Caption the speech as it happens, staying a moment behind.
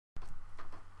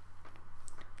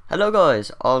Hello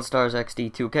guys,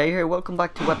 allstarzxd2k here. Welcome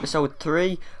back to episode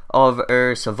 3 of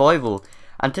our survival.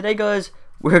 And today guys,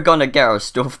 we're gonna get our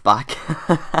stuff back.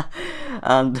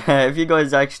 And if you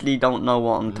guys actually don't know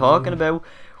what I'm talking about,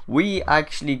 we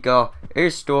actually got our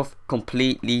stuff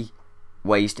completely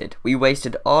wasted. We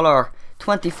wasted all our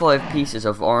 25 pieces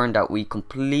of iron that we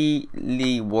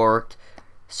completely worked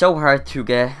so hard to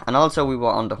get, and also we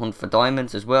were on the hunt for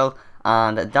diamonds as well,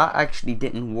 and that actually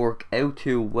didn't work out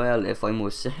too well, if I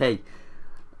must say.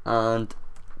 And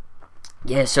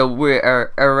yeah, so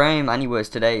our aim anyways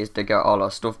today is to get all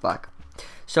our stuff back.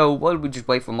 So while we just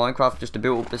wait for Minecraft just to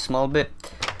build up a small bit,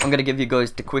 I'm gonna give you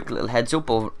guys the quick little heads up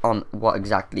on what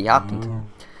exactly happened.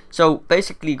 So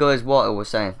basically guys, what I was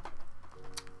saying,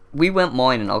 we went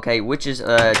mining, okay, which is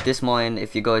this mine.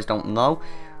 If you guys don't know,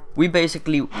 we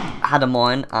basically had a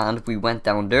mine and we went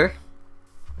down there,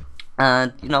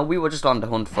 and you know, we were just on the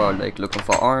hunt for like looking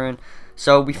for iron.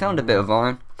 So we found a bit of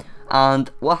iron,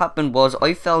 and what happened was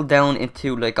I fell down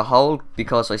into like a hole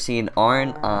because I seen iron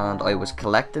and I was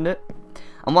collecting it.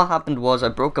 And what happened was I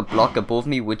broke a block above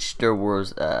me, which there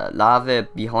was lava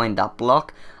behind that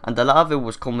block, and the lava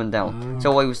was coming down.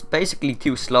 So I was basically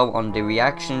too slow on the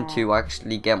reaction to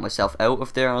actually get myself out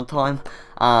of there on time,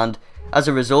 and as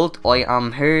a result I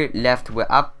am here left with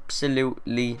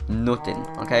absolutely nothing.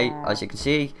 Okay, as you can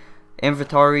see,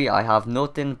 inventory, I have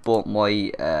nothing but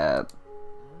my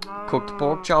cooked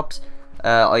pork chops.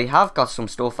 I have got some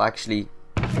stuff actually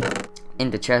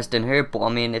in the chest in here, but I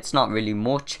mean it's not really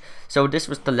much. So this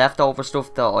was the leftover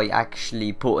stuff that I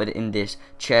actually put it in this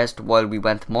chest while we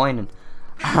went mining,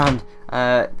 and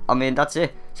I mean that's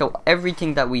it. So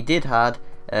everything that we did had,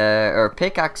 our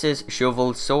pickaxes,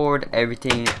 shovel, sword,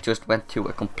 everything just went to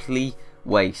a complete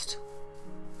waste.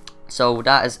 So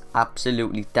that is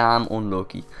absolutely damn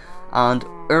unlucky. And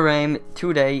our aim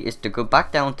today is to go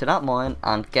back down to that mine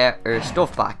and get our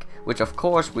stuff back, which of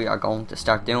course we are going to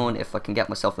start doing if I can get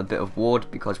myself a bit of wood,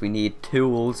 because we need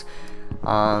tools,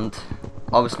 and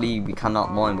obviously we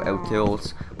cannot mine without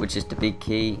tools, which is the big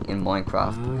key in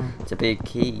Minecraft. It's a big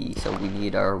key, so we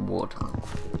need our wood.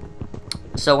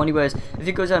 So anyways, if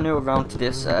you guys are new around to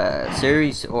this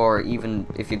series, or even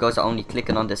if you guys are only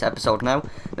clicking on this episode now,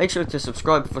 make sure to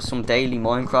subscribe for some daily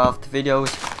Minecraft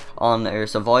videos on our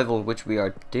survival, which we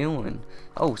are doing.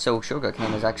 Oh, so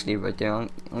sugarcane is actually right there. I'm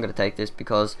gonna take this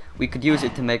because we could use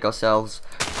it to make ourselves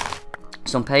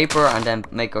some paper and then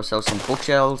make ourselves some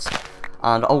bookshelves.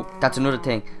 And oh, that's another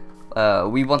thing,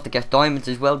 we want to get diamonds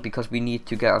as well because we need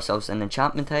to get ourselves an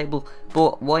enchantment table.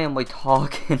 But why am I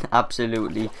talking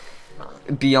absolutely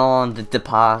beyond the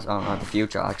past, or not the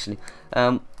future actually?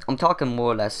 I'm talking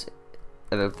more or less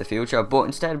about the future, but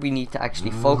instead we need to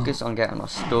actually focus on getting our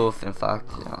stuff. In fact,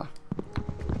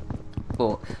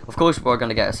 but of course we're going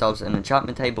to get ourselves an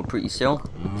enchantment table pretty soon,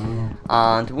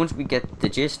 and once we get the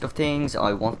gist of things,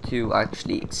 I want to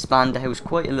actually expand the house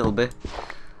quite a little bit.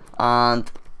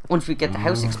 And once we get the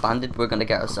house expanded, we're going to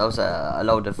get ourselves a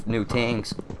load of new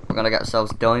things. We're going to get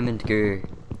ourselves diamond gear,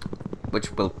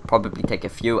 which will probably take a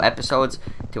few episodes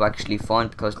to actually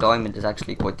find, because diamond is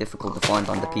actually quite difficult to find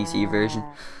on the PC version.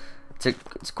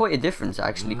 It's quite a difference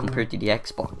actually compared to the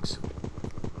Xbox.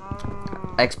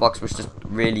 Xbox was just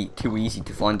really too easy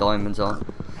to find diamonds on.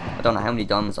 I don't know how many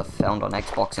diamonds I've found on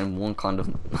Xbox in one kind of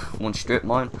one strip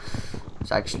mine.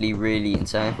 It's actually really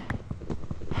insane.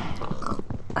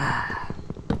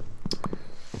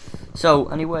 So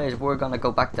anyways, we're gonna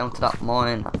go back down to that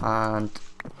mine, and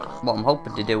what I'm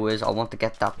hoping to do is I want to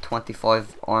get that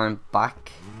 25 iron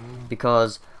back,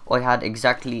 because I had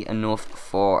exactly enough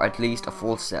for at least a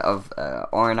full set of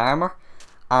iron armor.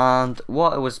 And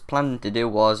what I was planning to do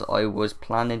was I was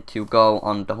planning to go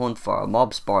on the hunt for a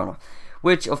mob spawner,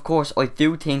 which of course I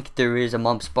do think there is a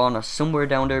mob spawner somewhere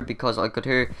down there, because I could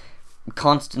hear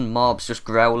constant mobs just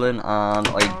growling, and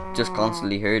I just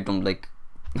constantly heard them like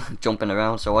jumping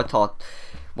around. So I thought,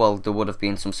 well, there would have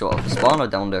been some sort of a spawner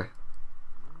down there.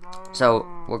 So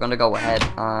we're gonna go ahead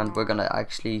and we're going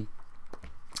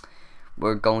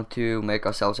to make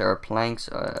ourselves our planks.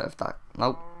 If that,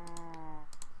 nope,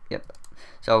 yep.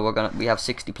 So we have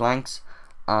 60 planks,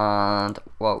 and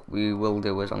what we will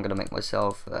do is I'm gonna make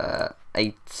myself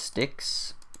 8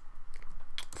 sticks,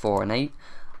 4 and 8,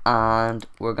 and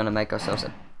we're gonna make ourselves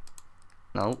a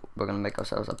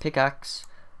pickaxe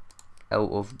out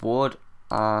of wood.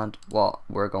 And what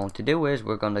we're going to do is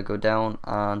we're gonna go down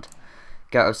and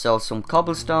get ourselves some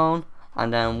cobblestone,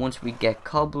 and then once we get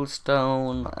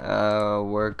cobblestone,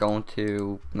 we're going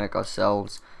to make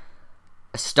ourselves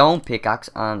a stone pickaxe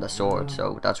and a sword.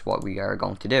 So that's what we are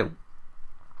going to do.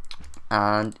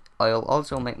 And I'll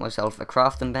also make myself a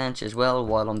crafting bench as well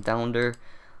while I'm down there.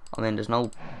 I mean, there's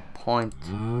no point.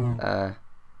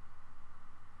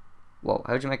 Whoa,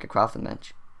 how'd you make a crafting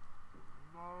bench?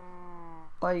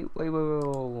 Wait.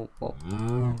 Whoa.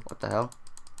 What the hell?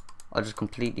 I just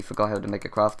completely forgot how to make a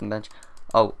crafting bench.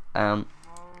 Oh, hang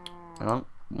on.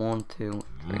 1, 2,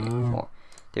 3, 4.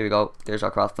 There we go. There's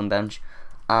our crafting bench.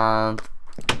 And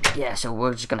yeah, so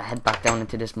we're just gonna head back down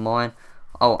into this mine.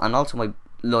 Oh, and also my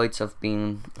lights have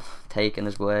been taken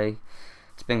as well.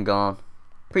 It's been gone.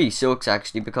 Pretty sucks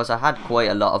actually, because I had quite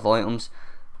a lot of items,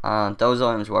 and those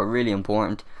items were really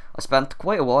important. I spent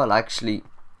quite a while actually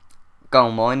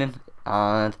going mining,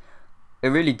 and it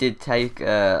really did take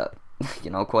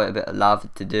you know, quite a bit of lava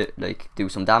to do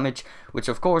some damage, which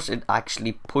of course it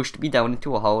actually pushed me down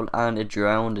into a hole and it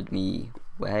drowned me.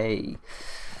 Way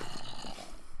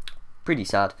pretty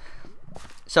sad.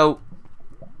 So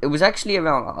it was actually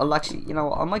around, I'll actually, you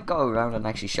know, I might go around and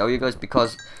actually show you guys,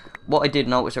 because what I did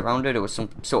notice around it, there was some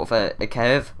sort of a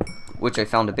cave, which I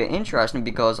found a bit interesting,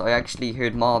 because I actually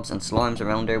heard mobs and slimes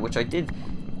around there, which I did.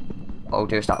 Oh,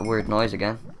 there's that weird noise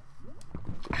again,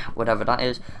 whatever that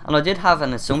is. And I did have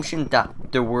an assumption that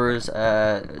there was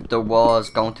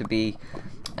going to be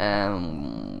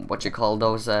what you call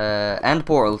those end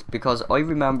portals, because I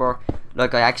remember,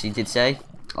 like I actually did say,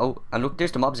 oh, and look,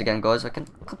 there's the mobs again, guys. I can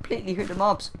completely hear the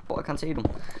mobs, but I can't see them.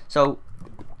 So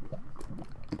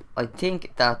I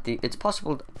think that it's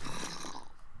possible.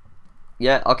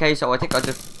 Yeah, okay, so I think I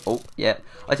just, oh yeah,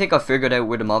 I think I figured out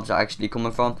where the mobs are actually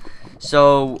coming from.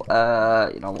 So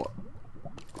you know what,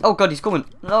 oh god, he's coming.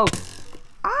 No.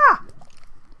 Ah,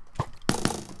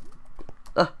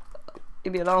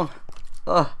 leave me alone.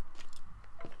 Oh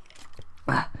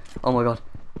my god.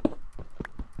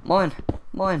 Mine.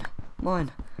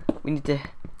 We need to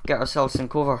get ourselves in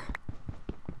cover.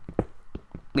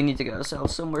 We need to get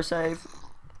ourselves somewhere safe.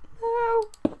 No.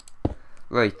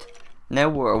 Right. Now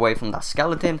we're away from that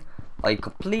skeleton. I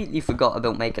completely forgot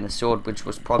about making a sword, which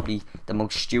was probably the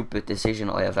most stupid decision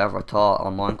I have ever thought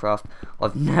on Minecraft.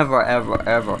 I've never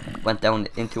ever went down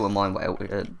into a mine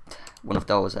without one of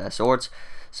those swords.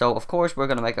 So of course we're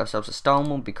going to make ourselves a stone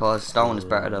one, because stone is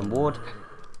better than wood,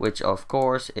 which of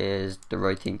course is the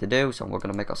right thing to do. So we're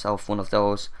going to make ourselves one of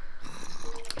those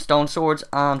stone swords,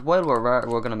 and while we're at it,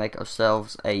 we're going to make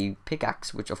ourselves a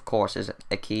pickaxe, which of course is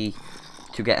a key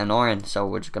to get an iron. So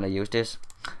we're just going to use this.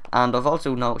 And I've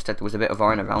also noticed that there was a bit of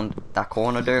iron around that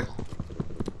corner there.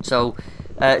 So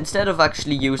instead of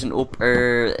actually using up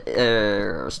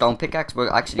our stone pickaxe, we're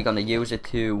actually going to use it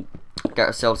to get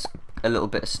ourselves a little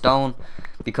bit of stone,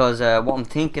 because what I'm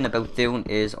thinking about doing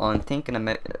is I'm thinking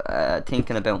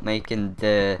about making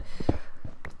the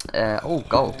oh,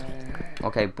 gold.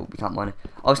 Okay, but we can't mine it.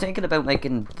 I was thinking about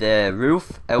making the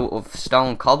roof out of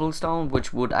stone cobblestone,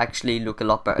 which would actually look a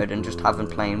lot better than just having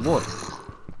plain wood.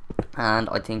 And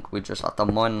I think we just have to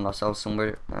mine ourselves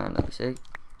somewhere. And let me see.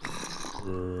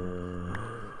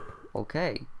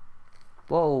 Okay.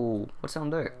 Whoa, what's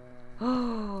down there?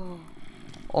 Oh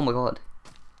my god,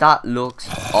 that looks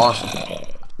awesome.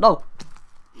 No, oh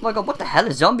my god, what the hell?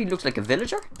 A zombie looks like a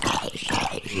villager?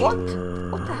 What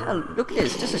the hell? Look at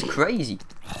this. This is crazy.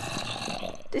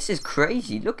 This is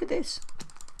crazy. Look at this.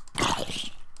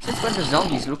 Since when do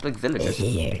zombies look like villagers?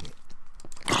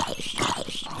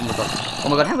 Oh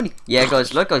my god, how many? Yeah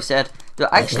guys, like I said, there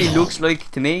actually looks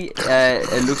like, to me,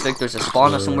 it looks like there's a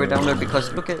spawner somewhere down there,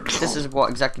 because look at, this is what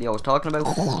exactly I was talking about.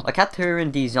 I kept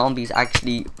hearing these zombies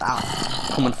actually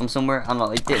coming from somewhere, and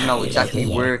I didn't know exactly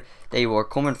where they were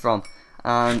coming from.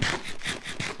 And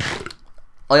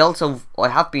I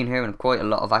have been hearing quite a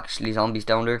lot of actually zombies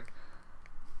down there.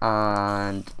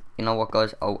 And you know what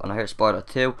guys, oh, and I hear a spider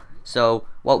too. So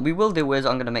what we will do is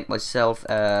I'm gonna make myself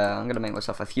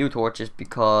a few torches,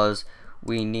 because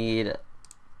we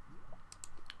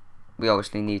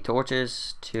obviously need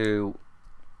torches to.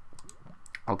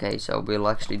 Okay, so we'll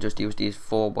actually just use these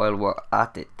 4 while we're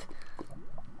at it.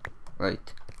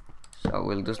 Right, so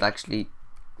we'll just actually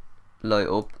light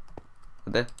up a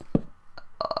bit.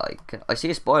 I see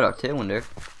a spider too in there.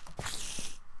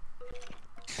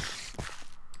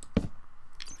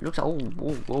 Looks like, oh,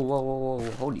 whoa,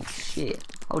 holy shit,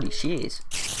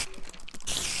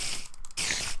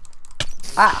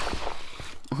 ah.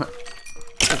 Oh,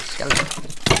 skeleton.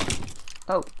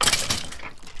 Oh.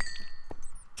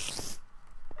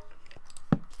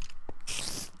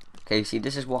 Okay, see,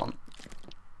 this is what I'm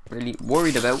really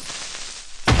worried about.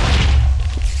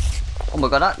 Oh my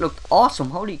god, that looked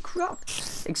awesome, holy crap.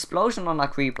 Explosion on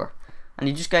that creeper. And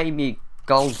he just gave me a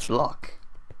gold block.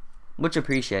 Much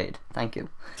appreciated, thank you.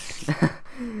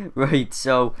 Right,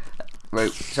 so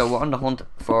we're on the hunt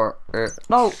for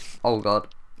no, oh god.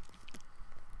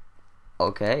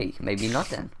 Okay, maybe not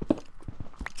then.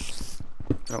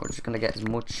 So we're just gonna get as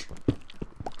much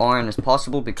iron as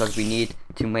possible because we need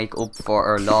to make up for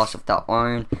our loss of that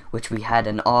iron, which we had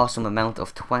an awesome amount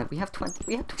of. We had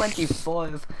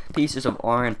 25 pieces of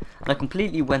iron, and I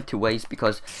completely went to waste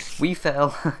because we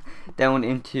fell down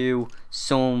into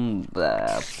some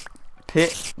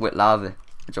pit with lava,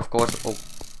 which of course,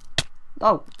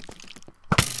 oh,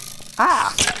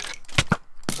 ah,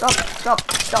 stop,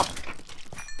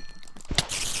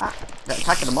 ah, they're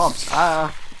attacking the mobs,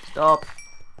 stop.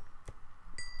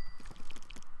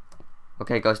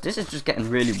 Okay guys, this is just getting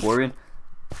really worrying.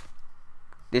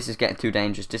 This is getting too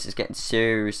dangerous. This is getting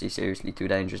seriously too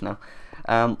dangerous now.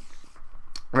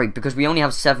 Right, because we only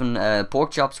have 7 pork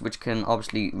chops, which can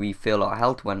obviously refill our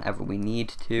health whenever we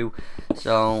need to.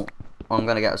 So I'm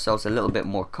gonna get ourselves a little bit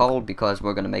more coal because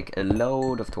we're gonna make a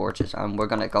load of torches, and we're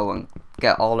gonna go and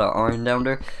get all our iron down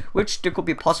there, which there could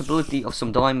be a possibility of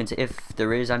some diamonds. If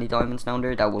there is any diamonds down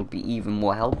there, that will be even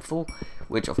more helpful,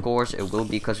 which of course it will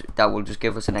be, because that will just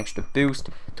give us an extra boost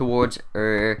towards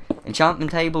our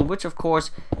enchantment table, which of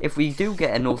course, if we do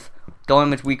get enough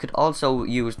diamonds, we could also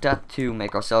use that to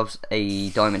make ourselves a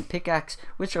diamond pickaxe,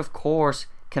 which of course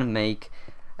can make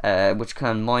which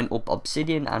can mine up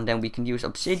obsidian, and then we can use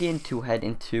obsidian to head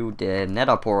into the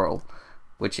nether portal,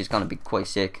 which is gonna be quite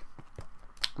sick.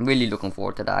 I'm really looking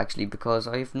forward to that actually, because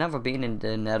I've never been in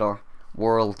the nether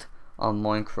world on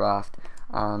Minecraft,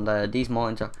 and these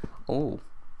mines are, oh,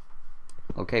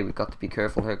 okay, we've got to be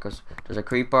careful here because there's a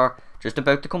creeper just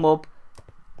about to come up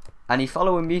and he's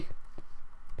following me,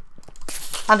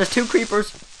 and there's 2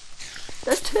 creepers.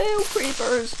 There's 2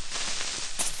 creepers.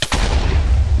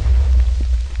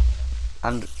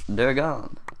 And they're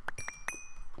gone.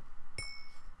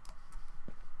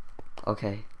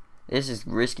 Okay, this is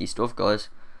risky stuff, guys.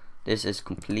 This is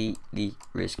completely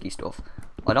risky stuff.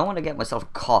 I don't want to get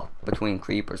myself caught between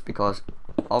creepers, because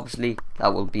obviously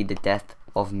that will be the death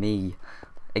of me.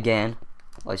 Again,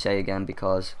 I say again,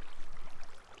 because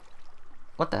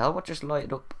what the hell? What just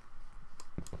lighted up?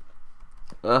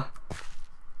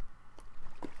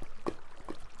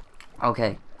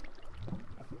 Okay.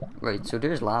 Right, so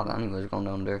there's lava anyways going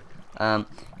down there. You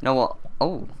know what?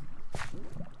 Oh.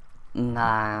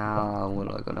 Nah,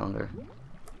 will I go down there?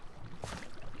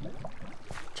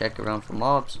 Check around for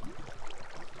mobs.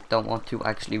 Don't want to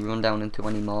actually run down into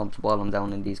any mobs while I'm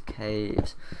down in these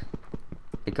caves,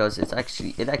 because it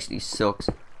actually sucks,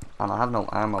 and I have no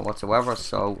armor whatsoever,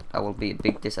 so that will be a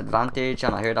big disadvantage.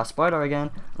 And I hear that spider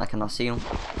again, and I cannot see him.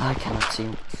 I cannot see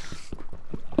him.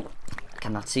 I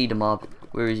cannot see the mob.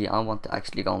 Where is he? I want to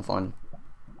actually go and find him.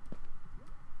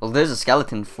 Well, there's a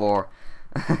skeleton for...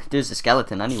 there's a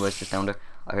skeleton anyways just down there.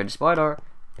 I heard a spider.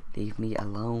 Leave me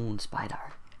alone,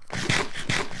 spider.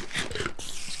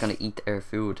 Just gonna eat our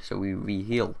food so we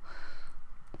re-heal.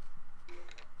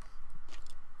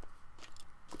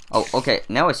 Oh, okay.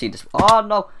 Now I see this. Oh,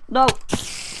 no. No.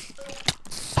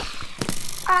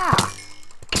 Ah.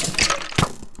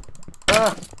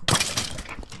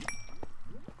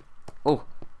 Oh.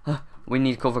 We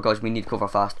need cover, guys. We need cover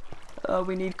fast.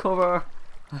 We need cover.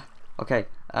 Okay.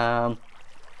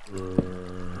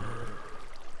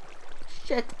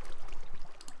 Shit.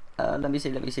 Let me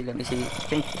see.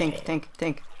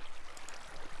 Think.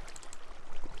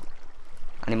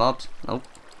 Any mobs? Nope.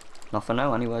 Not for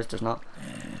now. Anyways, there's not.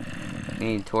 We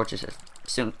need torches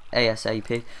soon.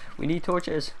 ASAP. We need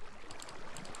torches.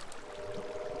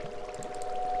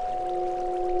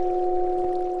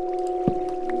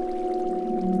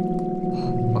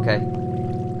 Okay.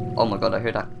 Oh my god, I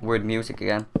heard that word music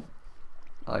again.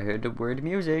 I heard the word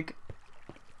music.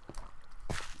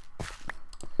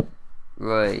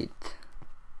 Right.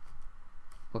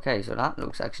 Okay, so that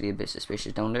looks actually a bit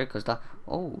suspicious down there, because that...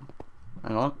 Oh.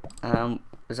 Hang on.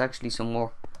 There's actually some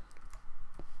more.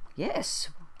 Yes.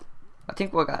 I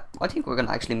think we're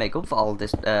gonna actually make up for all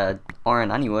this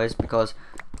iron anyways, because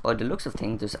by the looks of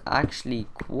things there's actually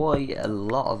quite a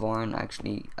lot of iron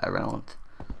actually around.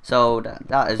 So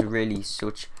that is really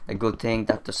such a good thing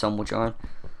that there's so much iron.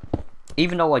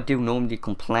 Even though I do normally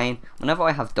complain, whenever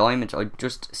I have diamonds, I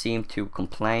just seem to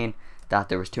complain that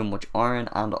there is too much iron,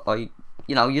 and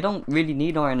you know, you don't really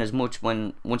need iron as much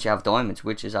once you have diamonds,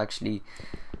 which is actually,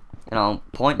 you know,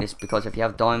 pointless, because if you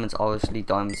have diamonds, obviously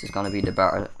diamonds is going to be the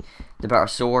better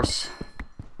source,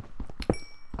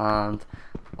 and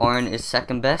iron is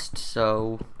second best,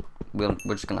 so we're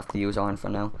just gonna have to use iron for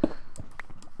now.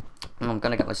 And I'm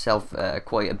gonna get myself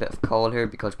quite a bit of coal here,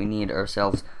 because we need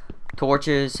ourselves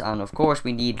torches, and of course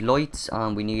we need lights,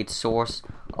 and we need source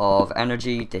of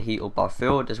energy to heat up our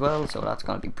food as well, so that's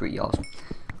gonna be pretty awesome.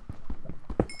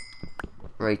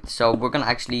 Right, so we're gonna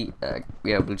actually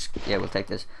we'll take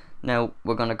this. Now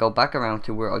we're gonna go back around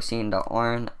to where I've seen the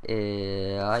iron.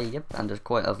 Yep, and there's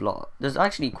quite a lot. There's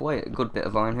actually quite a good bit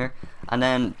of iron here. And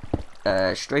then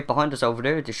straight behind us over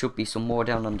there should be some more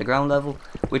down on the ground level,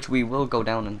 which we will go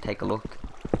down and take a look.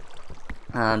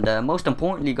 And most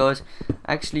importantly, guys,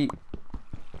 actually,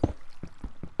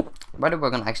 whether we're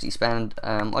gonna actually spend,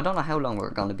 I don't know how long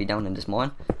we're gonna be down in this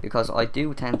mine, because I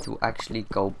do tend to actually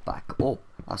go back up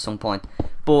at some point.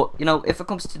 But you know, if it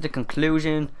comes to the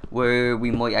conclusion where we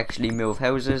might actually move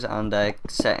houses and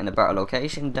set in a better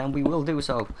location, then we will do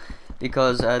so,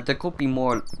 because there could be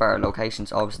more better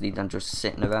locations obviously than just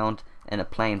sitting around in a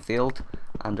plain field.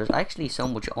 And there's actually so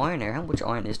much iron here. How much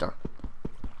iron is there?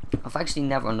 I've actually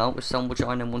never noticed so much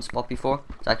iron in one spot before.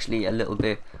 It's actually a little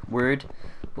bit weird,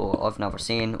 but I've never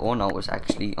seen or noticed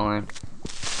actually iron.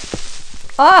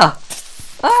 Die.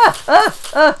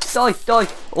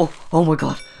 Oh my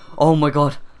god. Oh my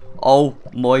god. Oh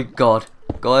my god.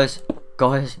 Guys.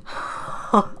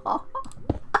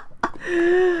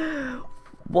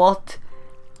 What?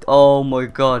 Oh my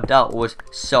god, that was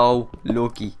so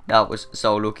lucky.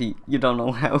 You don't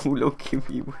know how lucky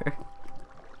we were.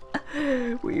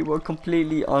 We were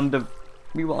completely on the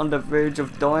verge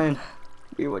of dying.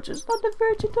 We were just on the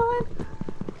verge of dying.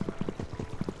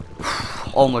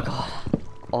 Oh my god.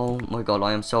 Oh my god,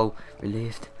 I am so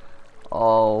relieved.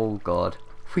 Oh god.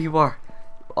 We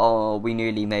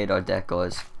nearly made our deck,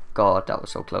 guys. God, that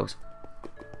was so close.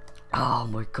 Oh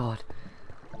my god.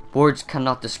 Words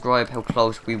cannot describe how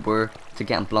close we were to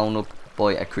getting blown up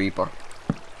by a creeper.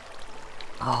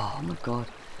 Oh my god.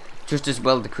 Just as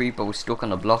well the creeper was stuck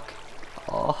on a block.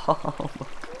 Oh my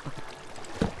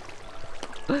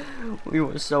god. We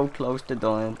were so close to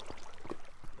dying.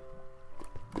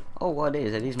 Oh, what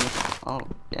is it? These mushrooms. Oh,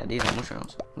 yeah, these are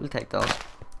mushrooms. We'll take those.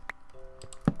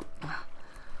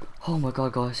 Oh my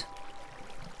god, guys.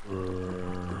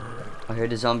 I hear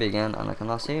the zombie again and I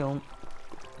cannot see him.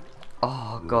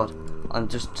 Oh god, I'm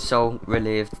just so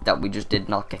relieved that we just did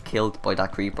not get killed by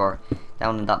that creeper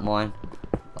down in that mine.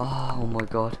 Oh my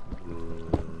god.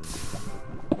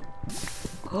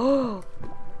 Oh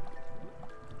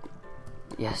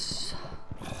yes.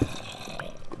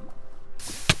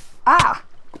 Ah!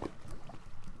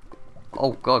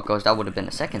 Oh god, guys, that would have been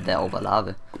a second death over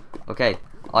lava. Okay,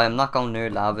 I am not going near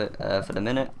lava for the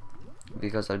minute,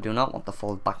 because I do not want to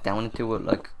fall back down into it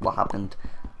like what happened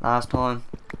last time.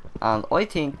 And I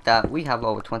think that we have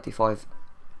over 25.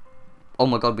 Oh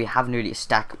my god, we have nearly a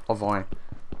stack of iron.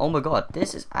 Oh my god,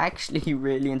 this is actually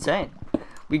really insane.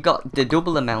 We got the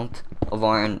double amount of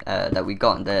iron that we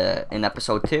got in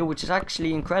episode 2, which is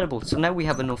actually incredible. So now we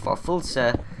have enough for a full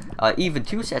set, even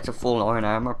 2 sets of full iron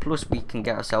armor. Plus we can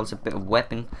get ourselves a bit of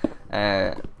weapon,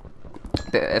 a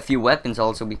few weapons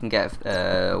also. We can get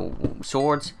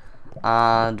swords,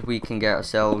 and we can get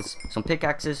ourselves some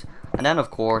pickaxes. And then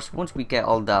of course, once we get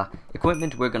all that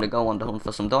equipment, we're going to go on the hunt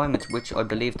for some diamonds, which I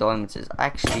believe diamonds is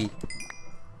actually,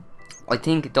 I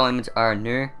think diamonds are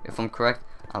near, if I'm correct.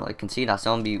 And I can see that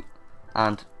zombie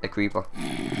and a creeper.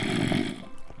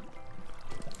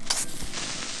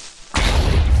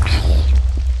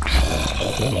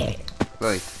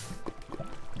 Right.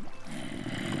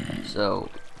 So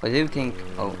I do think,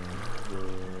 oh,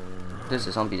 there's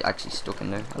a zombie actually stuck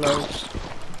in there. Hello.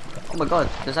 Oh my god,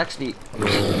 there's actually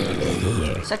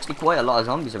quite a lot of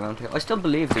zombies around here. I still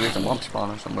believe there is a mob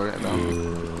spawner somewhere around,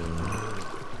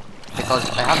 because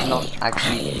I have not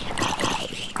actually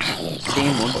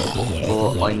seen one,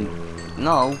 but I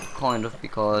know kind of,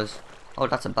 because, oh,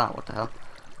 that's a bat, what the hell?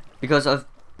 Because I've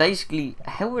basically,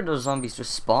 how are those zombies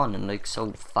just spawning like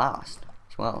so fast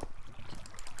as well?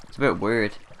 It's a bit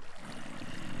weird.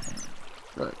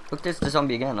 Look, there's the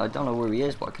zombie again. I don't know where he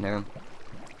is, but I can hear him.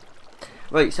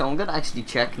 Right, so I'm gonna actually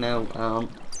check now.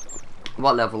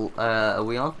 What level are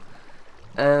we on?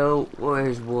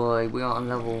 Where's why? We're on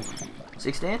level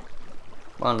 16.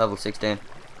 We're on level 16.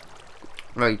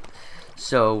 Right,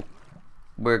 so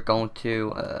we're going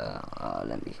to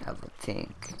let me have a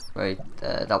think. Right,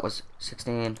 that was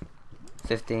 16,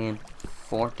 15,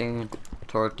 14,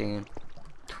 13,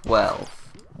 12.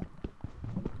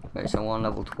 Right, so we're on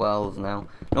level 12 now.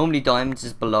 Normally diamonds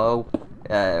is below,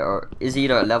 or is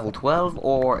either at level 12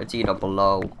 or it's either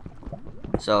below.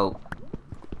 So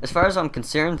as far as I'm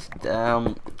concerned,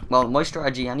 well, my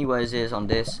strategy anyways is on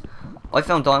this, I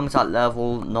found diamonds at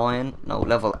level 9, no,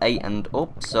 level 8 and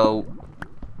up. So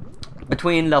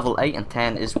between level 8 and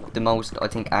 10 is the most, I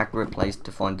think, accurate place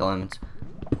to find diamonds.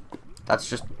 That's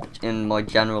just in my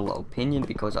general opinion,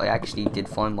 because I actually did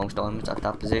find most diamonds at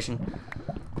that position.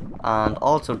 And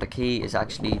also the key is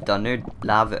actually the near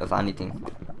lava, if anything,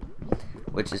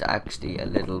 which is actually a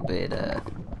little bit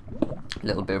a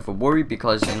little bit of a worry,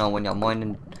 because you know, when you're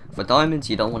mining for diamonds,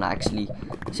 you don't want to actually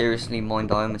seriously mine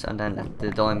diamonds and then let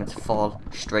the diamonds fall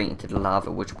straight into the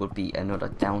lava, which would be another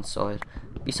downside.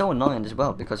 It'd be so annoying as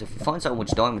well, because if you find so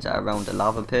much diamonds out around the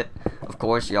lava pit, of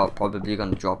course you're probably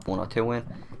going to drop 1 or 2 in,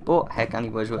 but heck,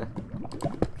 anyways,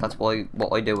 that's why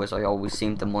what I do is I always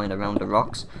seem to mine around the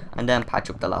rocks and then patch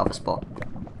up the lava spot.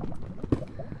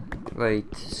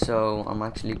 Right, so I'm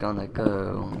actually gonna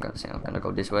go, I'm gonna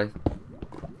go this way.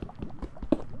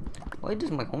 Why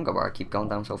does my hunger bar keep going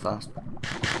down so fast?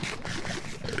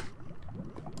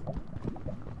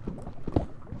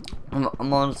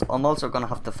 I'm also gonna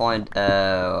have to find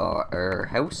our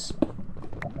house.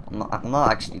 I'm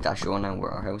not actually that sure now where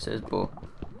our house is, but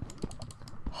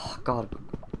oh god.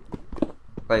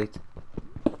 Right.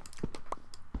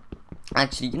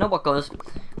 Actually, you know what, guys?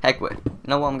 Heck with it. You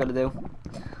know what I'm gonna do?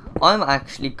 I'm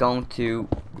actually going to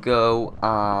go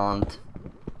and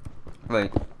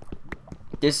right.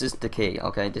 This is the key,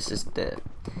 okay? This is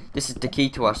the key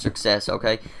to our success,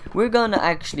 okay? We're gonna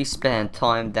actually spend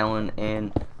time down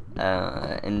in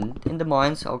the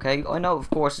mines, okay? I know,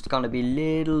 of course, it's gonna be a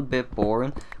little bit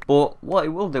boring, but what I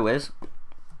will do is,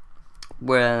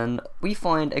 when we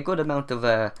find a good amount of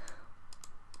let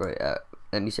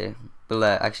me see. We'll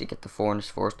actually get the furnace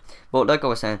first. But like I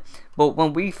was saying, but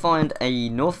when we find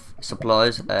enough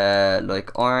supplies,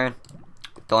 like iron,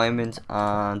 diamonds,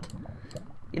 and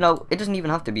you know, it doesn't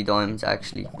even have to be diamonds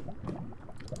actually.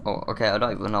 Oh, okay, I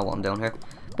don't even know what I'm doing here.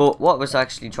 But what I was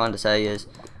actually trying to say is,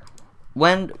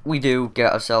 when we do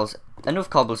get ourselves enough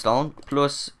cobblestone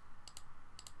plus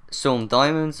some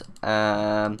diamonds,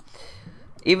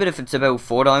 even if it's about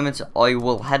 4 diamonds, I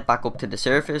will head back up to the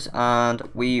surface and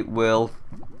we will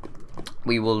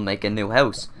make a new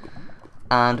house.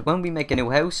 And when we make a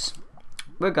new house,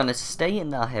 we're gonna stay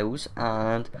in that house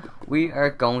and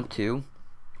we're gonna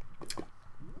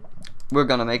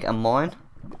make a mine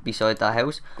beside that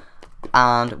house,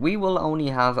 and we will only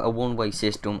have a one-way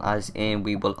system, as in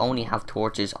we will only have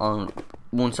torches on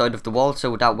one side of the wall,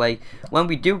 so that way when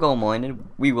we do go mining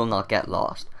we will not get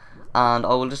lost. And I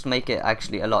will just make it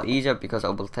actually a lot easier, because I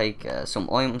will take some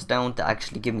items down to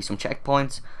actually give me some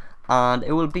checkpoints, and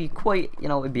it will be quite, you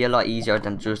know, it'd be a lot easier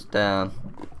than just you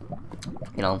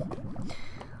know,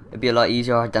 it'd be a lot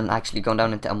easier than actually going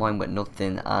down into a mine with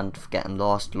nothing and getting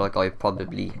lost like I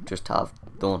probably just have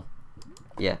done.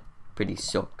 Yeah, pretty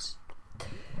sucks.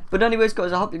 But anyways,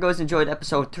 guys, I hope you guys enjoyed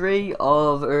episode 3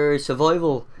 of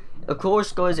survival. Of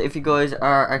course, guys, if you guys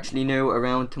are actually new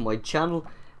around to my channel,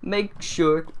 make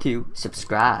sure to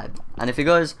subscribe. And if you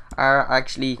guys are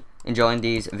actually enjoying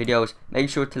these videos, make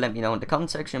sure to let me know in the comment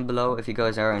section below if you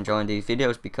guys are enjoying these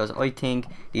videos, because I think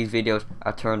these videos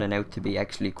are turning out to be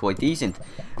actually quite decent.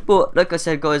 But like I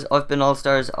said, guys, I've been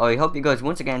Allstars. I hope you guys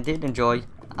once again did enjoy,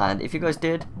 and if you guys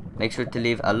did, make sure to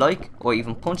leave a like or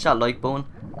even punch that like button,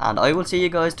 and I will see you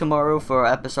guys tomorrow for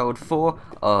episode 4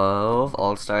 of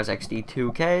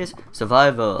allstarzxd2k's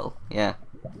survival. Yeah,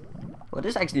 well,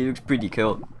 this actually looks pretty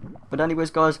cool. But anyways,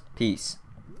 guys, peace.